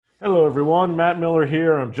Hello, everyone. Matt Miller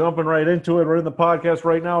here. I'm jumping right into it. We're in the podcast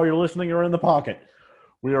right now. You're listening. You're in the pocket.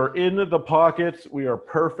 We are in the pocket. We are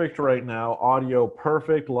perfect right now. Audio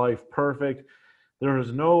perfect. Life perfect. There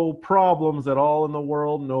is no problems at all in the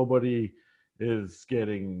world. Nobody is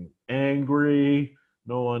getting angry.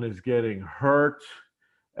 No one is getting hurt.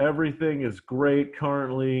 Everything is great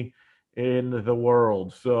currently in the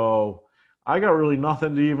world. So I got really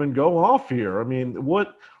nothing to even go off here. I mean,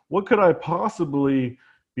 what could I possibly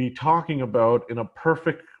be talking about in a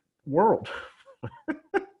perfect world?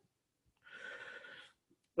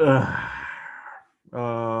 uh,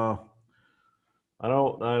 I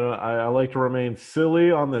like to remain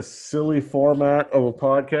silly on this silly format of a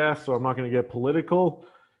podcast, so I'm not going to get political,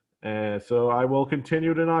 and so I will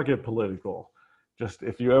continue to not get political. Just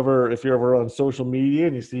if you're ever on social media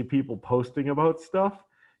and you see people posting about stuff,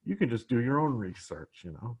 you can just do your own research.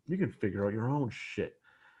 You can figure out your own shit.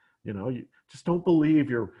 You just don't believe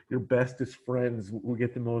your bestest friends who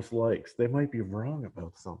get the most likes. They might be wrong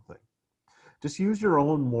about something. Just use your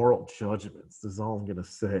own moral judgments. Is all I'm gonna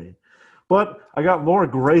say. But I got more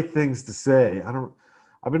great things to say. I don't.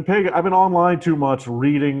 I've been online too much,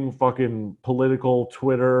 reading fucking political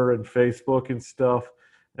Twitter and Facebook and stuff,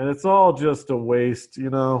 and it's all just a waste.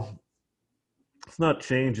 It's not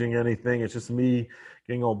changing anything. It's just me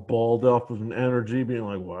getting all balled up with an energy, being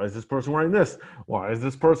like, why is this person wearing this? Why is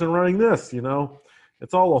this person wearing this?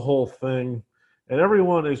 It's all a whole thing. And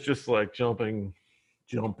everyone is just like jumping.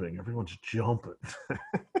 Everyone's jumping.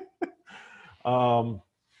 um,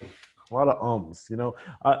 a lot of ums.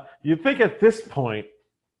 You'd think at this point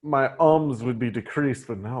my ums would be decreased,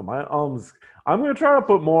 but no, my ums. I'm going to try to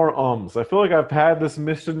put more ums. I feel like I've had this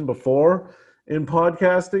mission before in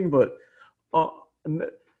podcasting, but uh,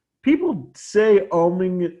 people say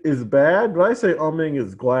umming is bad, but I say umming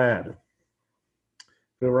is glad.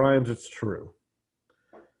 If it rhymes, it's true.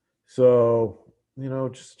 So,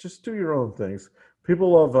 just do your own things.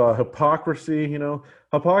 People love hypocrisy.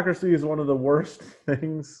 Hypocrisy is one of the worst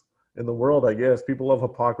things in the world, I guess. People love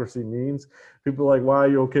hypocrisy memes. People are like, why are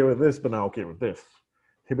you okay with this, but not okay with this?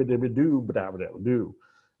 Hibba-dibba-doo, ba-dabba-dabba-doo.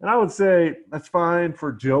 And I would say that's fine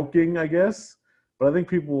for joking, I guess. But I think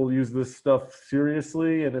people will use this stuff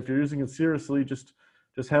seriously, and if you're using it seriously, just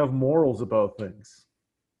have morals about things.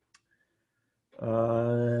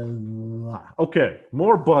 Okay,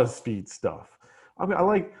 more BuzzFeed stuff. I've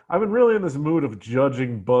been really in this mood of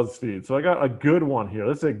judging BuzzFeed, so I got a good one here.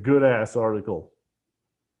 This is a good ass article.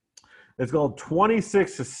 It's called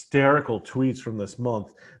 26 hysterical tweets from this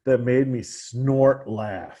month that made me snort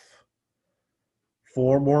laugh.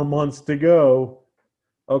 4 more months to go.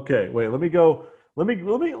 Okay, wait, let me go.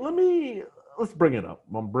 Let's bring it up.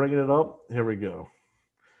 I'm bringing it up. Here we go.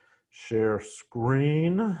 Share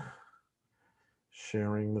screen.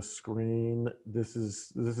 Sharing the screen. This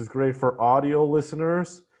is great for audio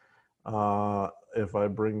listeners. If I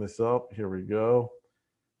bring this up, here we go.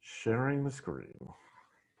 Sharing the screen.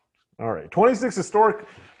 All right, 26 hysterical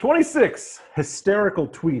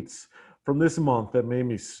tweets from this month that made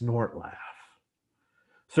me snort laugh.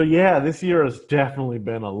 So yeah, this year has definitely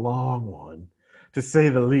been a long one, to say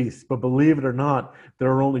the least. But believe it or not, there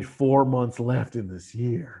are only 4 months left in this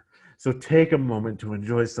year. So take a moment to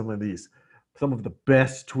enjoy some of the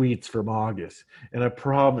best tweets from August, and I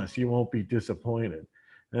promise you won't be disappointed.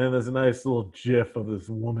 And there's a nice little gif of this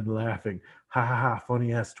woman laughing. Ha ha ha,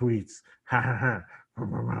 funny ass tweets. Ha ha ha.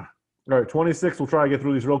 All right, 26. We'll try to get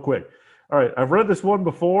through these real quick. All right, I've read this one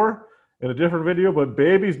before in a different video, but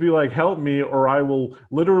babies be like, help me or I will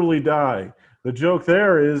literally die. The joke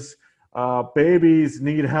there is babies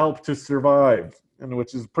need help to survive, and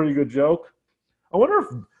which is a pretty good joke. I wonder if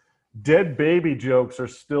dead baby jokes are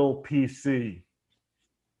still PC.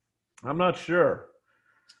 I'm not sure.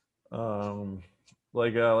 Um,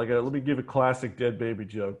 let me give a classic dead baby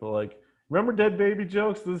joke. But remember dead baby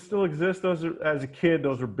jokes? Does it still exist? Those are, as a kid,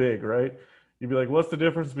 those are big, right? You'd be like, what's the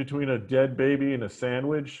difference between a dead baby and a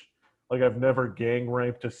sandwich? Like, I've never gang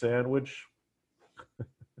raped a sandwich.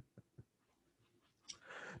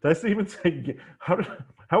 Did I even say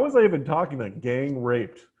how was I even talking that gang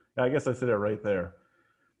raped? I guess I said it right there.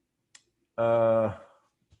 Uh,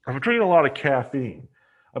 I'm drinking a lot of caffeine.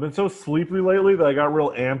 I've been so sleepy lately that I got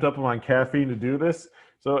real amped up on caffeine to do this.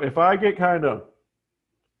 So if I get kind of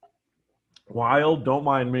wild, don't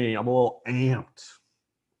mind me. I'm a little amped.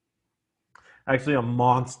 Actually, a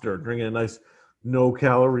monster, drinking a nice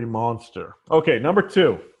no-calorie monster. Okay, number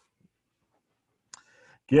 2.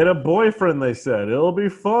 Get a boyfriend, they said. It'll be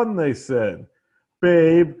fun, they said.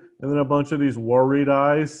 Babe, and then a bunch of these worried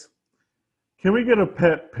eyes. Can we get a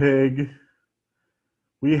pet pig?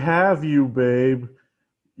 We have you, babe.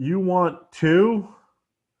 You want 2?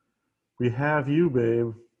 We have you,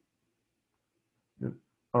 babe.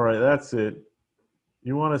 All right, that's it.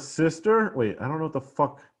 You want a sister? Wait, I don't know what the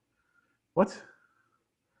fuck. What?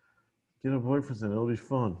 Get a boyfriend, it'll be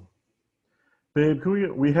fun. Babe,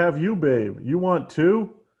 we have you, babe. You want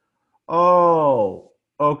two? Oh,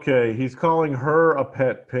 okay. He's calling her a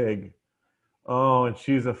pet pig. Oh, and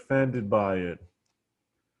she's offended by it.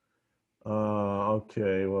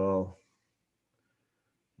 Okay, well,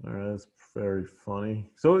 all right, that's very funny.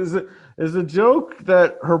 So is the joke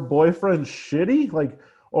that her boyfriend's shitty? Like,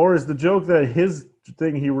 or is the joke that his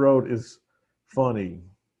thing he wrote is funny?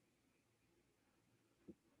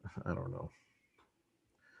 I don't know.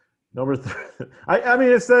 Number three. I mean,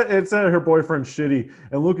 it's that her boyfriend's shitty,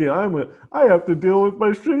 and looking, I have to deal with my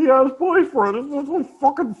shitty ass boyfriend. Isn't this so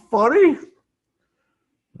fucking funny?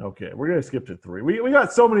 Okay, we're gonna skip to three. We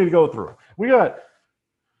got so many to go through. We got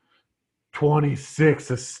 26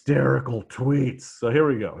 hysterical tweets. So here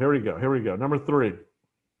we go. Number three.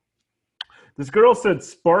 This girl said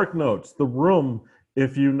Spark Notes, the room,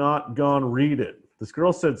 if you not gone read it. This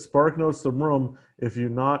girl said Spark Notes, the room, if you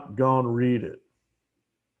not gone read it.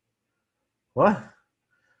 What?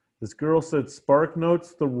 This girl said Spark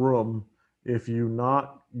Notes, the room, if you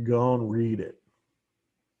not gone read it.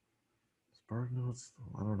 Spark Notes,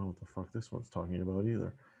 I don't know what the fuck this one's talking about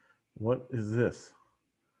either. What is this?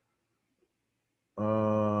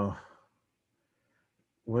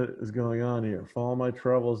 What is going on here? Follow my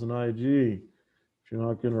travels in IG. If you're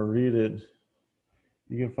not gonna read it,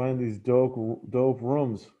 you can find these dope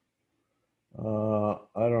rooms. I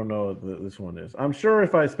don't know what this one is. I'm sure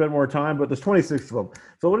if I spend more time, but there's 26 of them.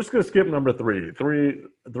 So we're just gonna skip number three. Three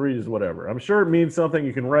is whatever. I'm sure it means something.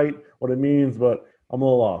 You can write what it means, but I'm a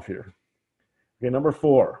little off here. Okay, number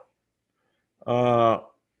four.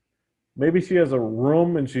 Maybe she has a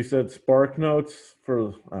room and she said Spark Notes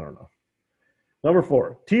for, I don't know. Number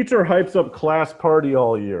four, teacher hypes up class party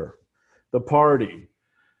all year. The party.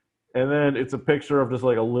 And then it's a picture of just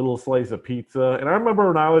like a little slice of pizza. And I remember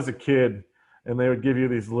when I was a kid and they would give you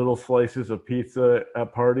these little slices of pizza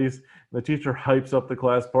at parties. And the teacher hypes up the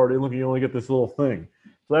class party. Look, you only get this little thing.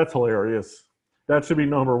 So that's hilarious. That should be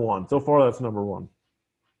number one. So far, that's number one.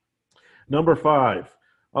 Number five.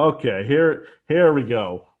 Okay, here we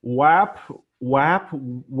go. WAP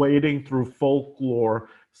wading through folklore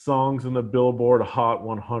songs in the Billboard Hot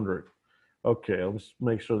 100. Okay, let's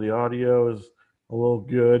make sure the audio is a little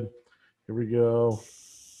good. Here we go.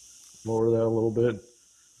 Lower that a little bit.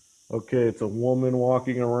 Okay, it's a woman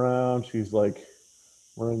walking around. She's like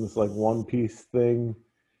wearing this like one-piece thing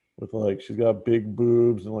with like she's got big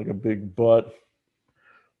boobs and like a big butt.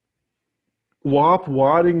 WAP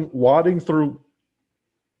wading through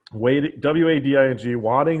WADING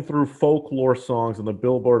wading through folklore songs in the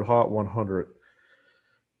Billboard Hot 100.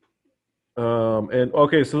 And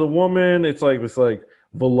okay, so the woman, it's like this like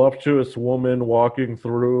voluptuous woman walking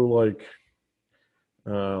through like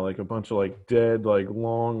a bunch of like dead like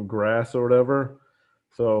long grass or whatever.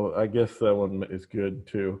 So I guess that one is good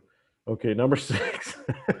too. Okay, number six.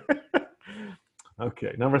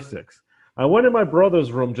 Okay, number six. I went in my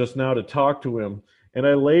brother's room just now to talk to him, and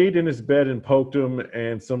I laid in his bed and poked him,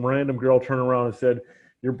 and some random girl turned around and said,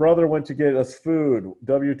 "Your brother went to get us food.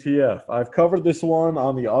 WTF?" I've covered this one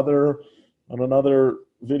on another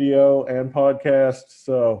video and podcast,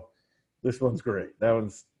 so this one's great. That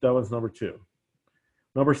one's number two.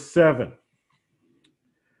 Number seven.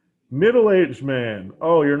 Middle-aged man.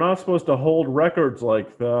 Oh, you're not supposed to hold records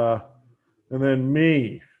like that. And then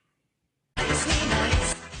me.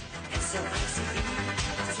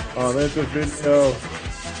 There's a video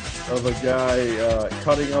of a guy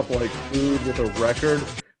cutting up like food with a record.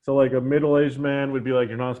 So like a middle-aged man would be like,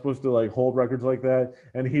 you're not supposed to like hold records like that.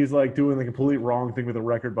 And he's like doing the complete wrong thing with a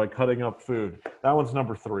record by cutting up food. That one's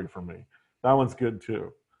number three for me. That one's good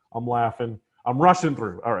too. I'm laughing. I'm rushing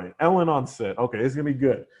through. All right, Ellen on set. Okay, this is gonna be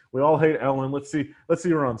good. We all hate Ellen. Let's see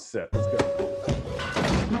her on set. Let's go.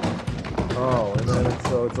 Oh, and then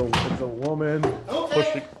it's a woman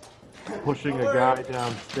pushing a guy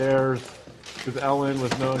downstairs because Ellen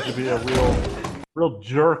was known to be a real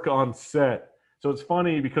jerk on set. So it's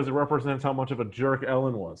funny because it represents how much of a jerk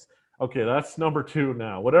Ellen was. Okay, that's number two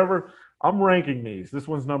now. Whatever, I'm ranking these. This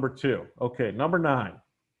one's number two. Okay, number 9.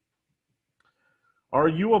 Are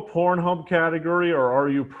you a Pornhub category or are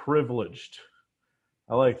you privileged?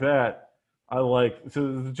 I like that.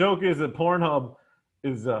 So the joke is that Pornhub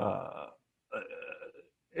is the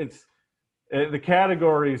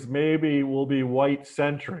categories maybe will be white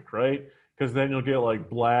centric, right? Because then you'll get like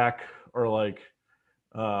black or like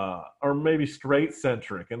or maybe straight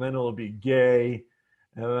centric, and then it'll be gay,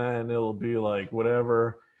 and then it'll be like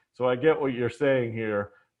whatever. So I get what you're saying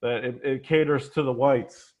here, that it caters to the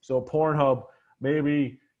whites. So Pornhub,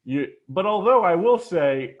 maybe you, but although I will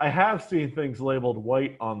say I have seen things labeled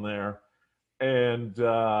white on there, and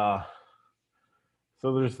so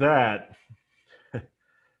there's that.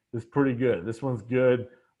 It's pretty good. This one's good.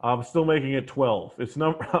 I'm still making it 12. It's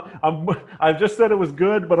number. I've just said it was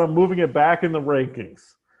good, but I'm moving it back in the rankings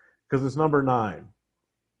because it's number 9.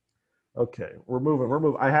 Okay, we're moving. We're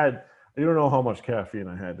moving. You don't know how much caffeine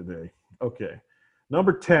I had today. Okay,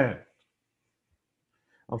 number 10.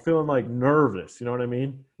 I'm feeling like nervous. You know what I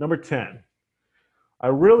mean? Number 10. I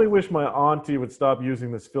really wish my auntie would stop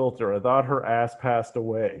using this filter. I thought her ass passed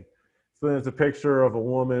away. So then it's a picture of a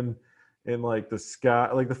woman in like the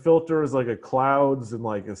sky, like the filter is like a clouds and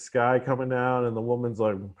like a sky coming down, and the woman's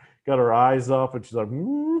like got her eyes up and she's like,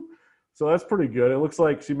 woo. So that's pretty good. It looks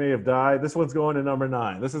like she may have died. This one's going to number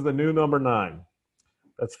 9. This is the new number 9.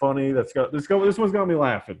 That's funny. This one's got me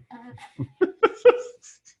laughing.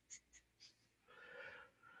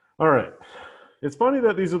 All right. It's funny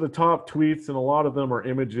that these are the top tweets and a lot of them are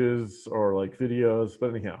images or like videos,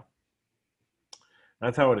 but anyhow,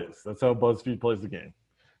 that's how it is. That's how BuzzFeed plays the game.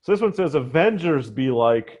 So this one says, Avengers be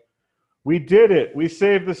like, we did it. We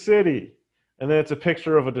saved the city. And then it's a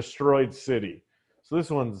picture of a destroyed city. So this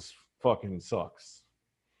one's fucking sucks.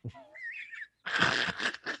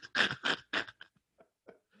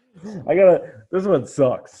 This one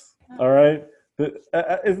sucks. All right.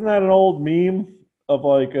 Isn't that an old meme of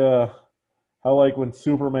like, how like when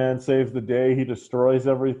Superman saves the day, he destroys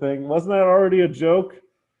everything? Wasn't that already a joke?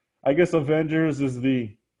 I guess Avengers is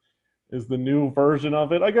the new version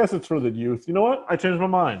of it. I guess it's for the youth. You know what? I changed my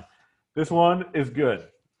mind. This one is good.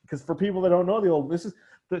 Because for people that don't know the old,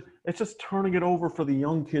 it's just turning it over for the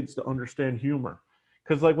young kids to understand humor.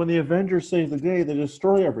 Because like when the Avengers save the day, they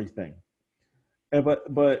destroy everything. But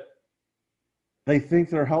they think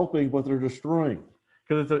they're helping, but they're destroying.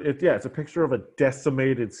 Because it's a picture of a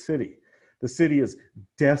decimated city. The city is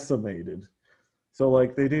decimated. So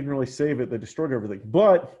like they didn't really save it, they destroyed everything.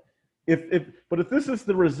 But if this is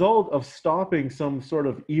the result of stopping some sort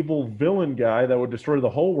of evil villain guy that would destroy the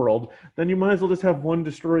whole world, then you might as well just have one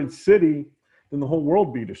destroyed city, then the whole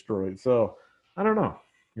world be destroyed. So I don't know.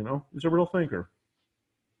 You know, he's a real thinker.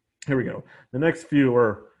 Here we go. The next few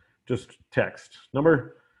are just text.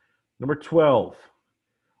 Number 12.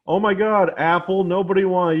 Oh my God, Apple, nobody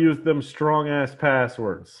want to use them strong ass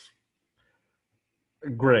passwords.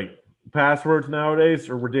 Great. Passwords nowadays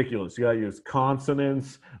are ridiculous. You gotta use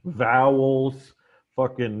consonants, vowels,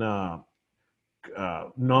 fucking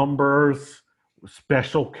numbers,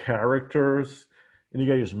 special characters, and you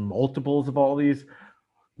gotta use multiples of all these.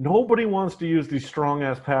 Nobody wants to use these strong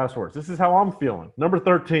ass passwords. This is how I'm feeling. Number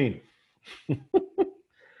 13.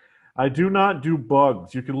 I do not do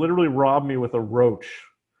bugs. You can literally rob me with a roach.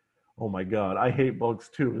 Oh my God, I hate bugs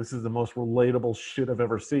too. This is the most relatable shit I've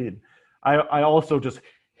ever seen. I also just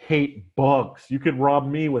hate bugs. You could rob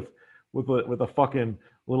me with a fucking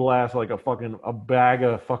little ass, like a bag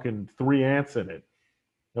of fucking 3 ants in it.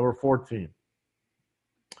 Number 14.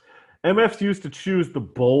 MFs used to choose the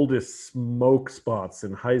boldest smoke spots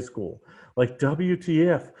in high school. Like,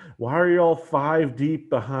 WTF, why are you all 5 deep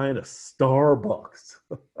behind a Starbucks?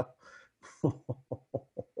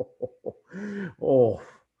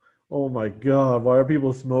 Oh my God, why are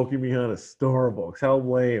people smoking behind a Starbucks? How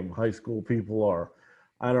lame high school people are.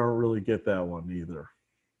 I don't really get that one either.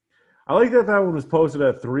 I like that one was posted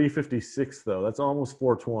at 3:56 though. That's almost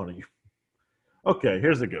 4:20. Okay,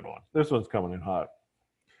 here's a good one. This one's coming in hot.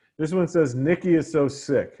 This one says, Nikki is so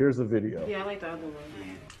sick. Here's the video. Yeah, I like the other one.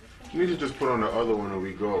 You need to just put on the other one and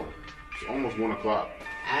we go. It's almost 1 o'clock.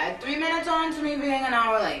 Add 3 minutes on to me being an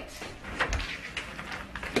hour late.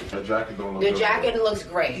 That jacket don't look The good. jacket looks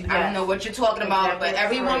great. Yes. I don't know what you're talking about, but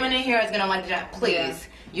every Right. woman in here is gonna like that. Please,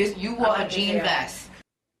 you wore a jean vest.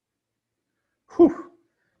 Whew.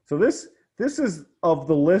 So this is of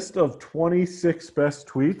the list of 26 best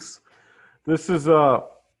tweets. This is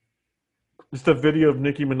just a video of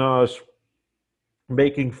Nicki Minaj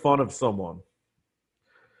making fun of someone.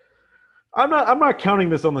 I'm not counting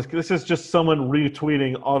this on this. This is just someone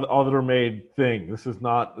retweeting other made thing. This is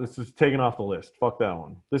taken off the list. Fuck that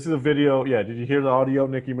one. This is a video. Yeah, did you hear the audio?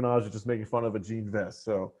 Nicki Minaj is just making fun of a jean vest.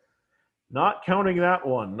 So not counting that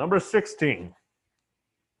one. Number 16.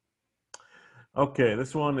 Okay,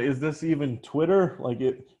 this one, is this even Twitter? Like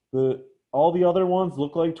all the other ones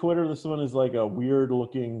look like Twitter. This one is like a weird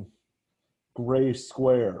looking gray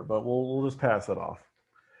square, but we'll just pass it off.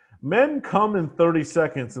 Men come in 30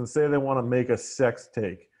 seconds and say they want to make a sex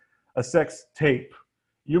tape.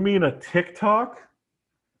 You mean a TikTok?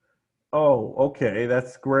 Oh, okay,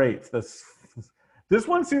 that's great. This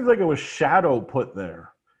one seems like it was shadow put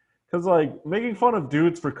there. Because like making fun of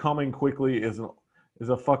dudes for coming quickly is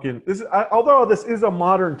a fucking although this is a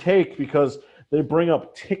modern take because they bring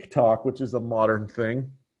up TikTok, which is a modern thing.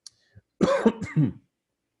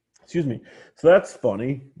 Excuse me. So that's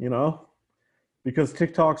funny, because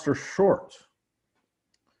TikToks are short.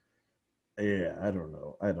 Yeah, I don't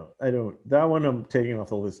know. I don't. That one I'm taking off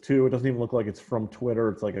the list too. It doesn't even look like it's from Twitter.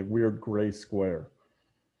 It's like a weird gray square.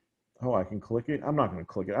 Oh, I can click it. I'm not going to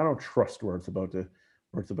click it. I don't trust where it's about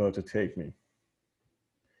to take me.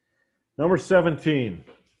 Number 17.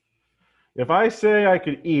 If I say I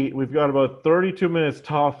could eat, we've got about 32 minutes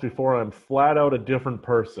tops before I'm flat out a different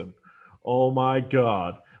person. Oh my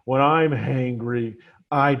God. When I'm hangry,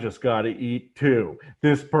 I just got to eat too.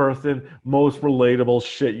 This person, most relatable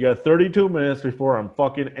shit. You got 32 minutes before I'm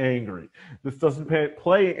fucking angry. This doesn't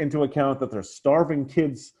play into account that there's starving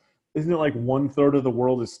kids. Isn't it like 1/3 of the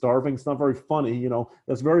world is starving? It's not very funny,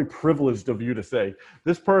 That's very privileged of you to say.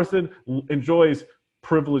 This person enjoys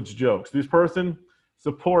privileged jokes. This person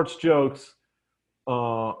supports jokes,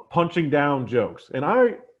 punching down jokes. And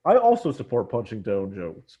I also support punching down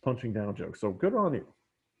jokes. So good on you.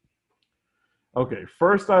 Okay,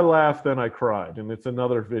 first I laughed, then I cried, and it's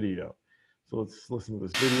another video. So let's listen to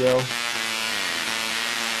this video. All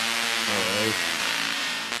right.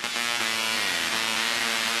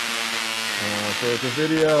 So it's a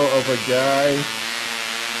video of a guy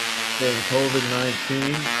getting COVID-19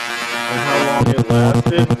 and how long it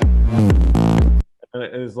lasted. And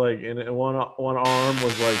it is like, and one arm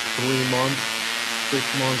was like 3 months,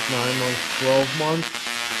 6 months, 9 months, 12 months.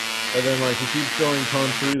 And then like he keeps showing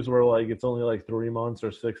countries where like it's only like 3 months or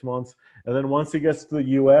 6 months. And then once he gets to the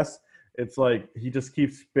US, it's like he just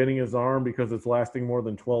keeps spinning his arm because it's lasting more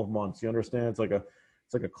than 12 months. You understand? It's like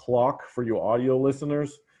a clock for you audio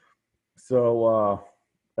listeners. So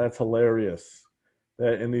that's hilarious.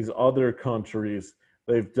 That in these other countries,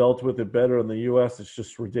 they've dealt with it better. In the US, it's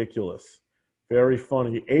just ridiculous. Very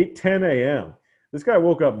funny. 8:10 a.m. This guy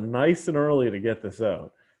woke up nice and early to get this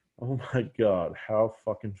out. Oh my God, how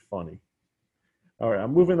fucking funny. All right,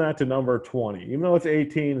 I'm moving that to number 20. Even though it's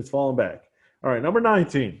 18, it's falling back. All right, number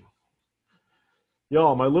 19.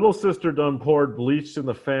 Y'all, my little sister done poured bleach in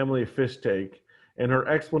the family fish tank, and her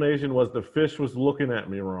explanation was the fish was looking at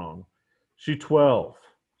me wrong. She 12.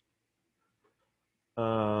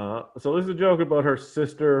 So this is a joke about her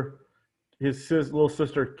sister, little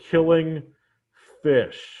sister killing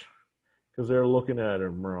fish because they're looking at her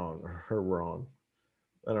wrong.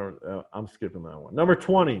 I'm skipping that one. Number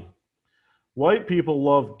 20. White people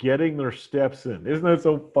love getting their steps in. Isn't that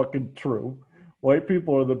so fucking true? White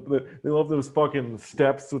people are they love those fucking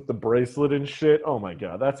steps with the bracelet and shit. Oh my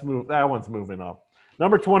God, that one's moving up.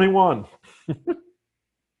 Number 21.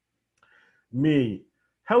 Me.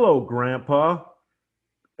 Hello, Grandpa.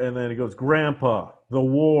 And then he goes, Grandpa, the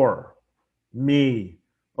war. Me.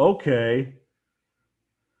 Okay.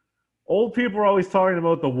 Old people are always talking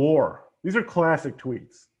about the war. These are classic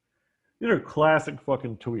tweets. These are classic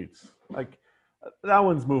fucking tweets. Like, that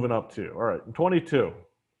one's moving up too. All right, 22.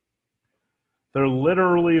 They're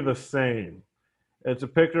literally the same. It's a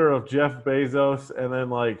picture of Jeff Bezos, and then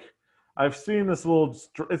like, I've seen this little.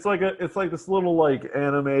 It's like this little like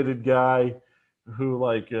animated guy, who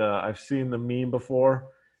like I've seen the meme before,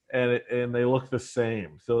 and they look the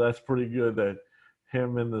same. So that's pretty good that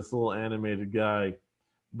him and this little animated guy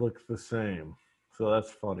look the same. So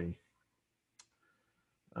that's funny.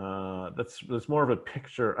 That's more of a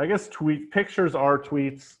picture. I guess pictures are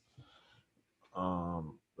tweets.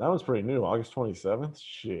 That was pretty new. August 27th.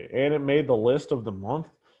 Shit. And it made the list of the month.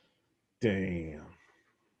 Damn.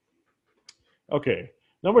 Okay.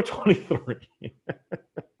 Number 23.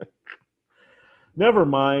 Never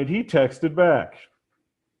mind. He texted back.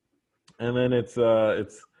 And then it's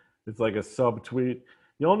like a subtweet.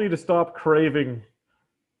 You'll need to stop craving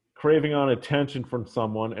on attention from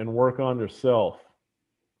someone and work on yourself.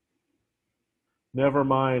 Never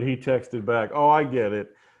mind, he texted back. Oh, I get it.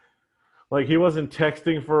 Like he wasn't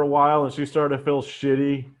texting for a while and she started to feel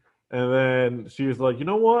shitty. And then she was like, you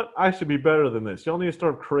know what? I should be better than this. Y'all need to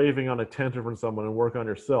start craving on attention from someone and work on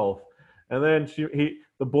yourself. And then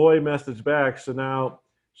the boy messaged back. So now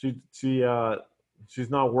she's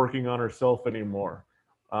not working on herself anymore.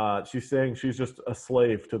 She's saying she's just a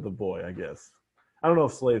slave to the boy, I guess. I don't know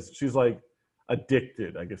if slaves, she's like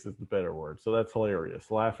addicted, I guess is the better word. So that's hilarious.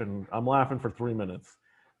 I'm laughing for 3 minutes.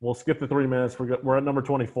 We'll skip the 3 minutes. We're at number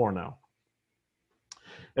 24 now.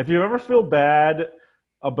 If you ever feel bad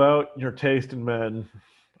about your taste in men,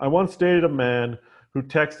 I once dated a man who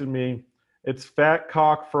texted me, "It's Fat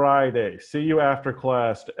Cock Friday. See you after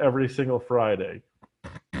class every single Friday."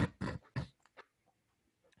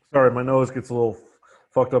 Sorry, my nose gets a little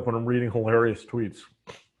fucked up when I'm reading hilarious tweets.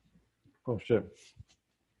 Oh shit.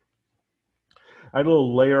 I had a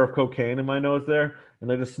little layer of cocaine in my nose there,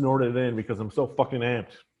 and I just snorted it in because I'm so fucking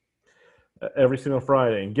amped every single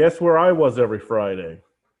Friday. And guess where I was every Friday?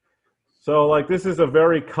 So, like, this is a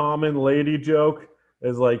very common lady joke,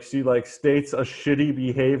 is like she like states a shitty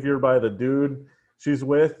behavior by the dude she's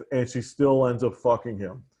with, and she still ends up fucking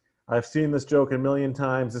him. I've seen this joke a million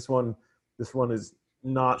times. This one is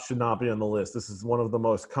should not be on the list. This is one of the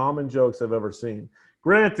most common jokes I've ever seen.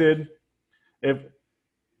 Granted,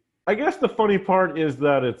 I guess the funny part is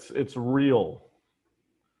that it's real.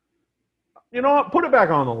 You know what? Put it back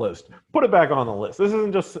on the list. Put it back on the list. This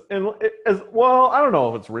isn't just as well. I don't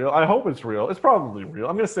know if it's real. I hope it's real. It's probably real.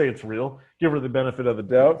 I'm going to say it's real. Give her the benefit of the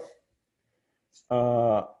doubt.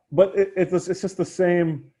 But it's just the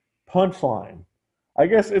same punchline. I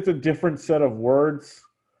guess it's a different set of words.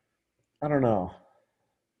 I don't know.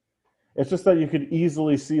 It's just that you could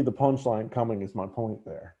easily see the punchline coming. Is my point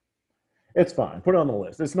there? It's fine. Put it on the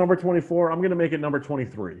list. It's number 24. I'm going to make it number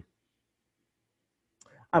 23.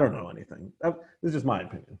 I don't know anything. This is just my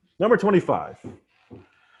opinion. Number 25.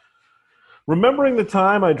 Remembering the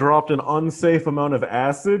time I dropped an unsafe amount of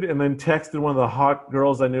acid and then texted one of the hot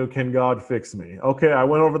girls I knew, "Can God fix me?" Okay, I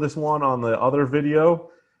went over this one on the other video,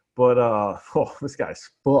 but this guy's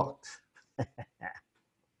fucked.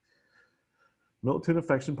 Militant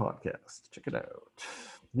Affection Podcast. Check it out.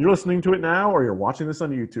 You're listening to it now, or you're watching this on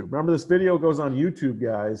YouTube. Remember, this video goes on YouTube,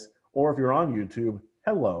 guys. Or if you're on YouTube,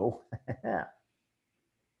 hello.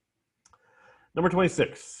 Number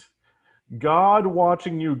 26. God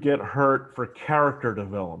watching you get hurt for character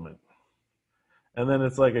development. And then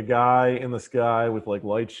it's like a guy in the sky with like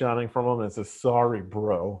light shining from him, and it says, "Sorry,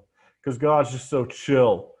 bro." Because God's just so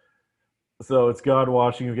chill. So it's God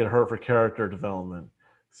watching you get hurt for character development.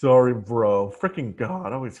 Sorry, bro. Freaking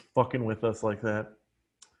God, always fucking with us like that.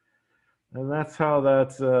 And that's how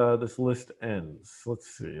this list ends.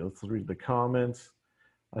 Let's see. Let's read the comments.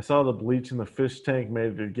 I saw the bleach in the fish tank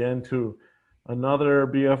made it again to another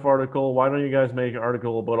BF article. Why don't you guys make an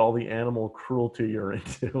article about all the animal cruelty you're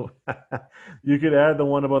into? You could add the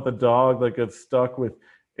one about the dog that got stuck with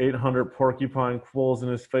 800 porcupine quills in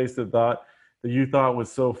his face that you thought was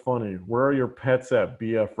so funny. Where are your pets at,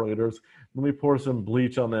 BF writers? Let me pour some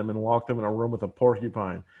bleach on them and lock them in a room with a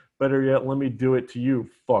porcupine. Better yet, let me do it to you,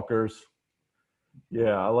 fuckers.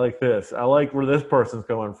 Yeah, I like this. I like where this person's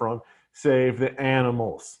coming from. Save the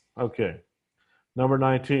animals. Okay. Number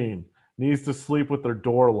 19. Needs to sleep with their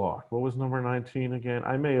door locked. What was number 19 again?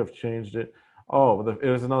 I may have changed it. Oh, it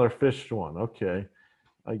was another fish one. Okay.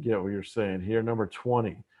 I get what you're saying here. Number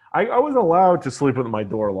 20. I was allowed to sleep with my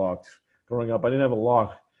door locked growing up. I didn't have a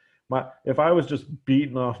lock. If I was just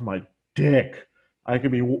beating off my dick,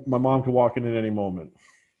 my mom could walk in at any moment.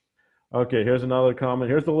 Okay, here's another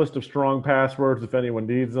comment. Here's the list of strong passwords if anyone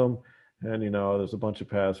needs them. And, there's a bunch of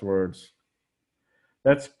passwords.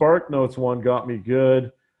 That Spark Notes one got me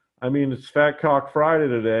good. I mean, it's Fat Cock Friday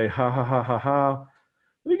today. Ha, ha, ha, ha, ha.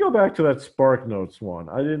 Let me go back to that Spark Notes one.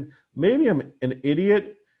 Maybe I'm an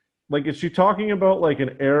idiot. Like, is she talking about, like, an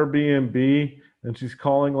Airbnb and she's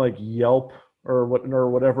calling, like, Yelp or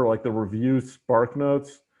whatever, like, the review Spark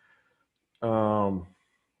Notes?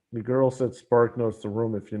 The girl said Spark Notes the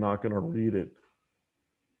room if you're not going to read it.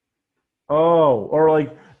 Oh, or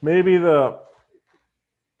like maybe the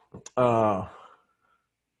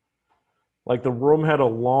room had a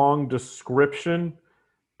long description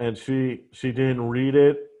and she didn't read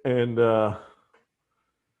it, and I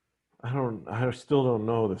still don't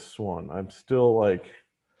know this one. I'm still like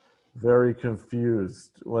very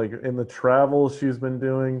confused. Like in the travels she's been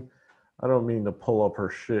doing, I don't mean to pull up her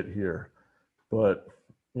shit here, but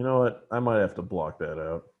you know what? I might have to block that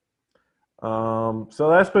out. So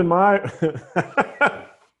that's been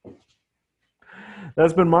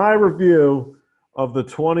my review of the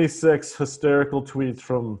 26 hysterical tweets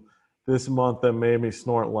from this month that made me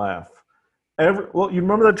snort laugh. You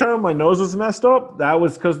remember that time my nose was messed up? That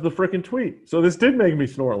was because of the freaking tweet. So this did make me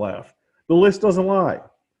snort laugh. The list doesn't lie.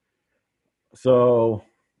 So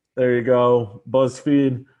there you go.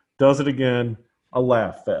 BuzzFeed does it again. A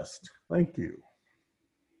laugh fest. Thank you.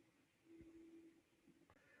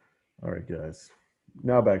 All right, guys.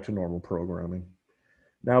 Now back to normal programming.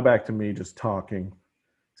 Now back to me just talking,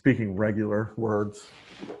 speaking regular words.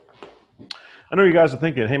 I know you guys are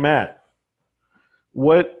thinking, hey, Matt,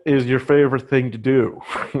 what is your favorite thing to do?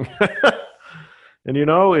 And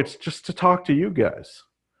it's just to talk to you guys.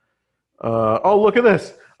 Look at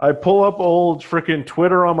this. I pull up old freaking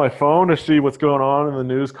Twitter on my phone to see what's going on in the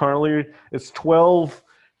news currently. It's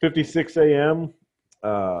 12:56 a.m.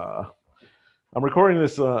 I'm recording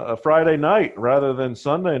this a Friday night rather than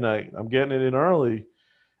Sunday night. I'm getting it in early,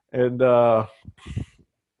 and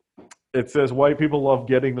it says white people love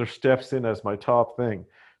getting their steps in as my top thing.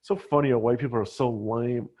 It's so funny how white people are so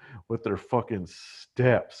lame with their fucking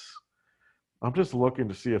steps. I'm just looking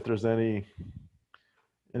to see if there's anything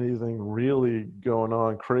really going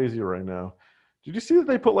on crazy right now. Did you see that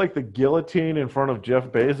they put like the guillotine in front of Jeff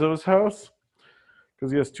Bezos' house because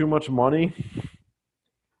he has too much money?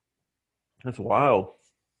 That's wild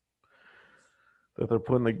that they're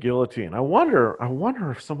putting the guillotine. I wonder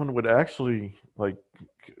if someone would actually like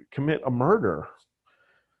commit a murder.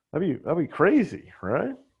 That'd be crazy,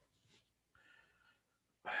 right?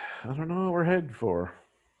 I don't know what we're headed for.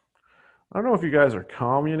 I don't know if you guys are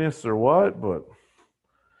communists or what, but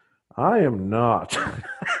I am not.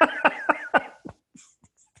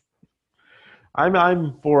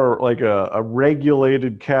 I'm for like a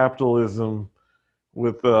regulated capitalism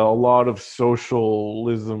with a lot of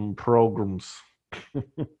socialism programs.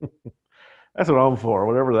 That's what I'm for,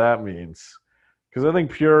 whatever that means. Because I think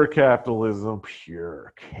pure capitalism,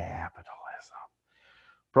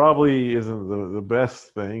 probably isn't the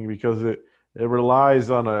best thing because it relies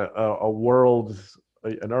on a world,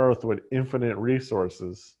 an earth with infinite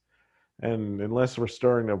resources. And unless we're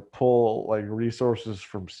starting to pull like resources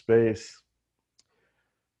from space,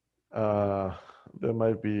 uh, there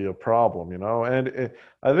might be a problem, you know? And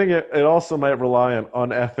I think it also might rely on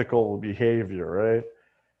unethical behavior, right?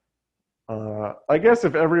 I guess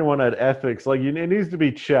if everyone had ethics, like it needs to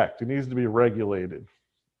be checked, it needs to be regulated.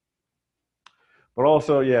 But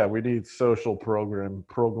also, yeah, we need social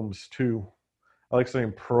programs too. I like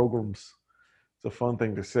saying programs. It's a fun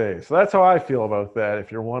thing to say. So that's how I feel about that.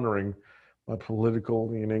 If you're wondering my political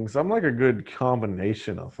leanings, I'm like a good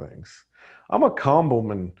combination of things. I'm a combo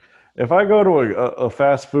man. If I go to a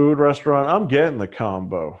fast food restaurant, I'm getting the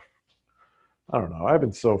combo. I don't know. I've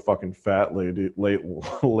been so fucking fat lady.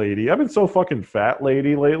 I've been so fucking fat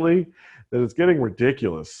lady lately that it's getting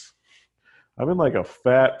ridiculous. I've been like a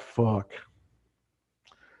fat fuck.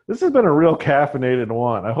 This has been a real caffeinated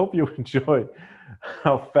one. I hope you enjoy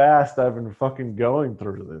how fast I've been fucking going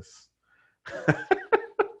through this.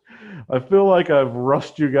 I feel like I've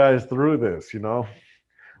rushed you guys through this, you know,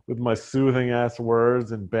 with my soothing ass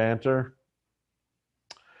words and banter.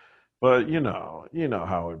 But you know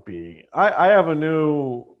how it be. I have a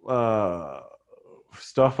new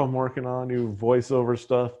stuff I'm working on, new voiceover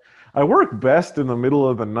stuff. I work best in the middle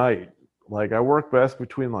of the night. Like I work best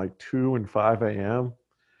between like 2 and 5 a.m.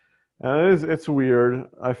 And it's weird.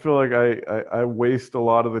 I feel like I waste a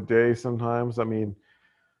lot of the day sometimes. I mean,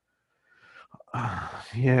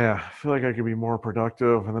 yeah, I feel like I could be more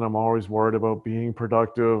productive, and then I'm always worried about being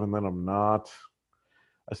productive, and then I'm not.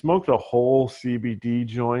 I smoked a whole CBD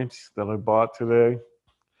joint that I bought today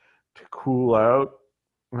to cool out,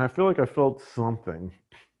 and I feel like I felt something.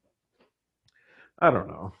 I don't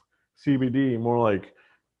know. CBD, more like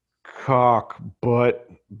cock butt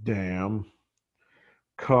damn,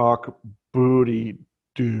 cock booty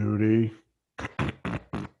duty.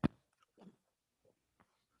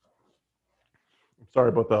 Sorry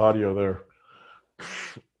about the audio there.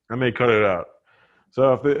 I may cut it out.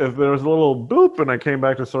 So if there was a little boop and I came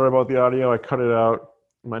back to sorry about the audio, I cut it out.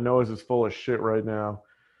 My nose is full of shit right now.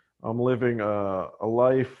 I'm living a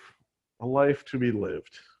life to be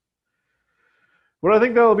lived. But I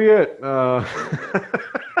think that'll be it.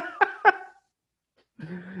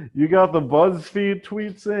 You got the BuzzFeed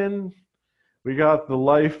tweets in. We got the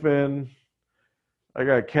life in. I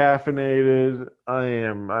got caffeinated.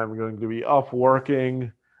 I'm going to be up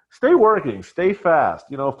working. Stay working, stay fast.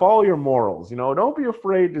 You know, follow your morals. You know, don't be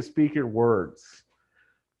afraid to speak your words.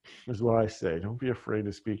 Is what I say. Don't be afraid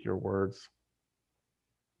to speak your words.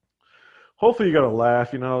 Hopefully you got a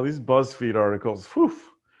laugh. You know, these BuzzFeed articles, whew,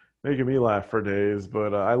 making me laugh for days.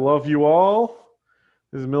 But I love you all.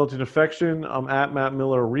 This is Militant Affection. I'm at Matt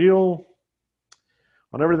Miller Real.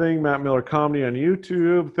 On everything, Matt Miller Comedy on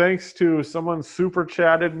YouTube. Thanks to someone super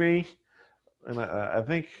chatted me. And I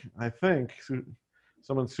think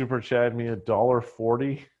someone super chatted me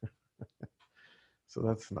 $1.40. So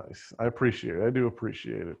that's nice. I appreciate it. I do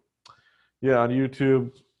appreciate it. Yeah, on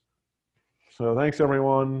YouTube. So thanks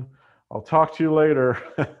everyone. I'll talk to you later.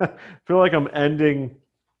 I feel like I'm ending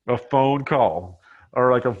a phone call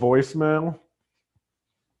or like a voicemail.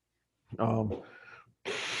 Um,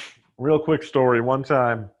 Real quick story. One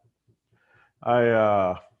time,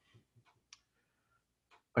 I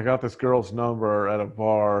I got this girl's number at a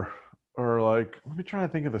bar, or like, let me try to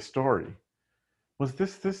think of the story. Was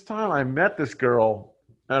this time I met this girl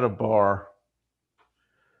at a bar,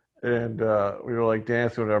 and we were like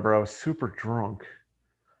dancing, whatever. I was super drunk.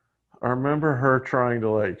 I remember her trying to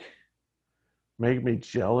like make me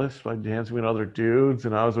jealous by dancing with other dudes,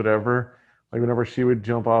 and I was whatever. Like whenever she would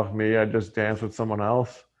jump off me, I'd just dance with someone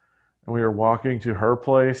else. And we were walking to her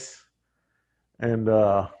place, and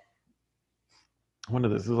when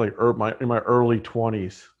did this? This was like in my early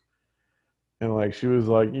 20s, and like she was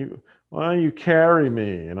like, "You, why don't you carry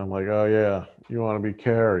me?" And I'm like, "Oh yeah, you want to be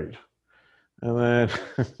carried?" And then,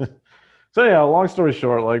 so yeah, long story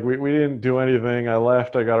short, like we didn't do anything. I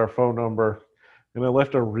left. I got her phone number, and I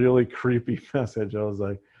left a really creepy message. I was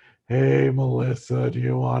like, "Hey Melissa, do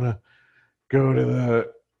you want to go to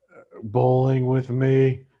the bowling with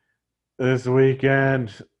me this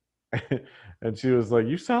weekend?" And she was like,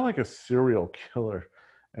 "You sound like a serial killer."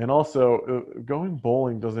 And also, going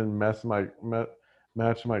bowling doesn't match my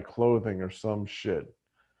clothing or some shit.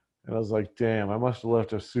 And I was like, "Damn, I must have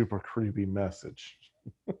left a super creepy message."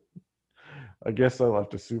 I guess I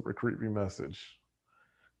left a super creepy message.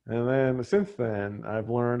 And then since then,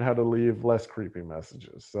 I've learned how to leave less creepy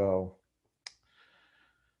messages. So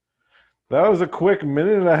that was a quick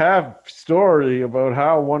minute and a half story about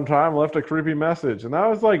how one time I left a creepy message. And that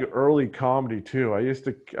was like early comedy too. I used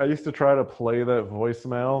to try to play that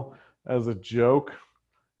voicemail as a joke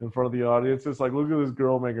in front of the audience. It's like, look at this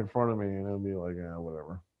girl making fun of me, and it'd be like, yeah,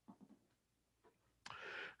 whatever.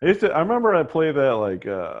 I remember I played that like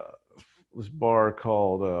this bar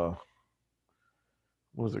called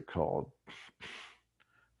what was it called?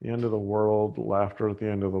 The End of the World, Laughter at the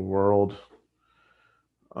End of the World.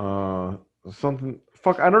 Uh, something.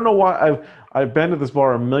 Fuck, I don't know why I've been to this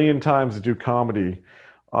bar a million times to do comedy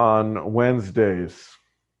on Wednesdays.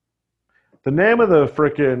 The name of the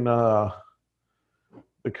frickin'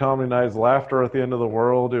 the comedy night is Laughter at the End of the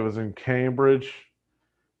World. It was in Cambridge.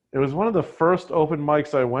 It was one of the first open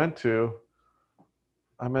mics I went to.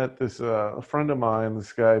 I met this a friend of mine,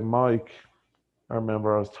 this guy Mike. I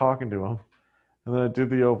remember I was talking to him, and then I did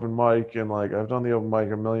the open mic, and like I've done the open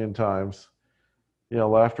mic a million times. Yeah,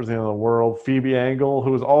 Laughter's the End of the World. Phoebe Angle,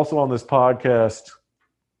 who was also on this podcast,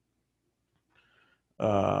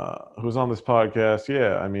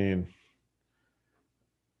 Yeah, I mean,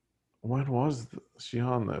 when was she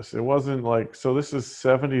on this? It wasn't like, so this is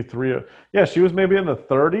 73. Yeah, she was maybe in the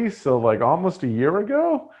 30s, so like almost a year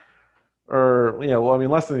ago. Or, yeah, well, I mean,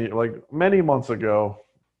 less than a year, like many months ago,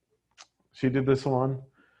 she did this one.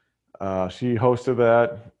 She hosted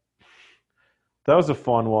that. That was a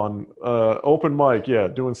fun one. Open mic, yeah,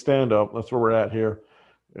 doing stand up. That's where we're at here.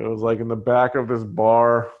 It was like in the back of this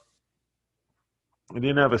bar. It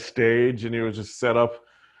didn't have a stage, and it was just set up.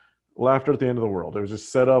 Laughter at the End of the World. It was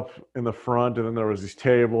just set up in the front, and then there was these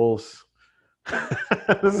tables.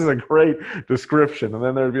 This is a great description. And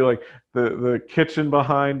then there'd be like the kitchen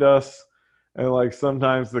behind us, and like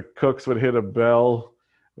sometimes the cooks would hit a bell,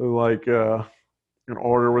 like an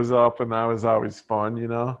order was up, and that was always fun, you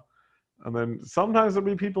know. And then sometimes there'd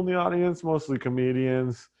be people in the audience, mostly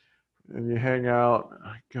comedians, and you hang out.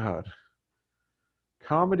 God,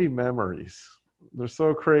 comedy memories. They're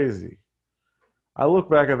so crazy. I look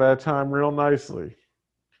back at that time real nicely.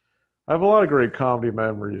 I have a lot of great comedy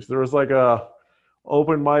memories. There was like a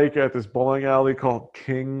open mic at this bowling alley called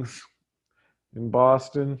King's in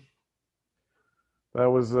Boston. It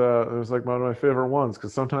was like one of my favorite ones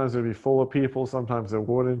because sometimes it'd be full of people, sometimes it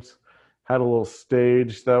wouldn't. Had a little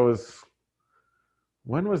stage.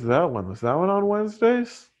 When was that one? Was that one on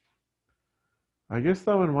Wednesdays? I guess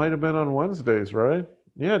that one might have been on Wednesdays, right?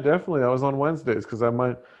 Yeah, definitely. I was on Wednesdays because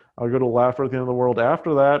I'll go to Laughter at the End of the World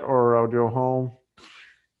after that, or I'll go home.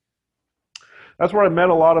 That's where I met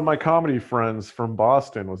a lot of my comedy friends from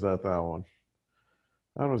Boston. Was at that one.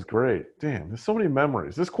 That was great. Damn, there's so many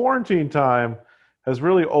memories. This quarantine time has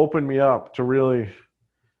really opened me up to really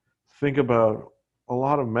think about a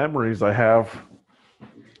lot of memories I have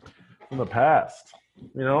from the past.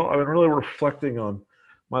 You know, I've been really reflecting on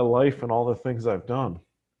my life and all the things I've done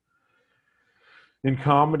in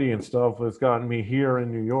comedy and stuff that's gotten me here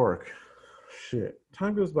in New York. Shit,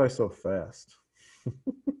 time goes by so fast.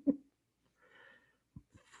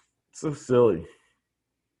 So silly.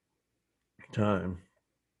 Time.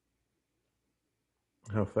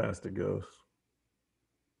 How fast it goes.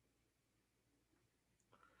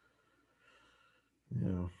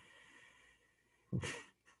 Yeah.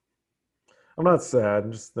 I'm not sad.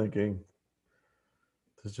 I'm just thinking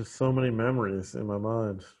there's just so many memories in my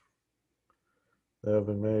mind that have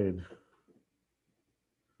been made.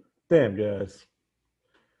 Damn, guys.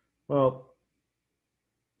 Well,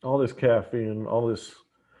 all this caffeine, all this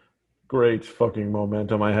great fucking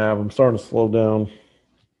momentum I have, I'm starting to slow down.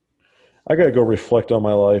 I gotta go reflect on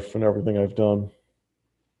my life and everything I've done.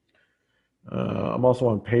 I'm also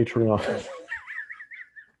on Patreon.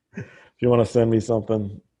 If you want to send me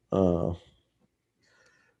something,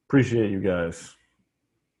 appreciate you guys.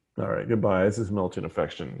 All right, goodbye. This is Milton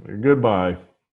Affection. Goodbye.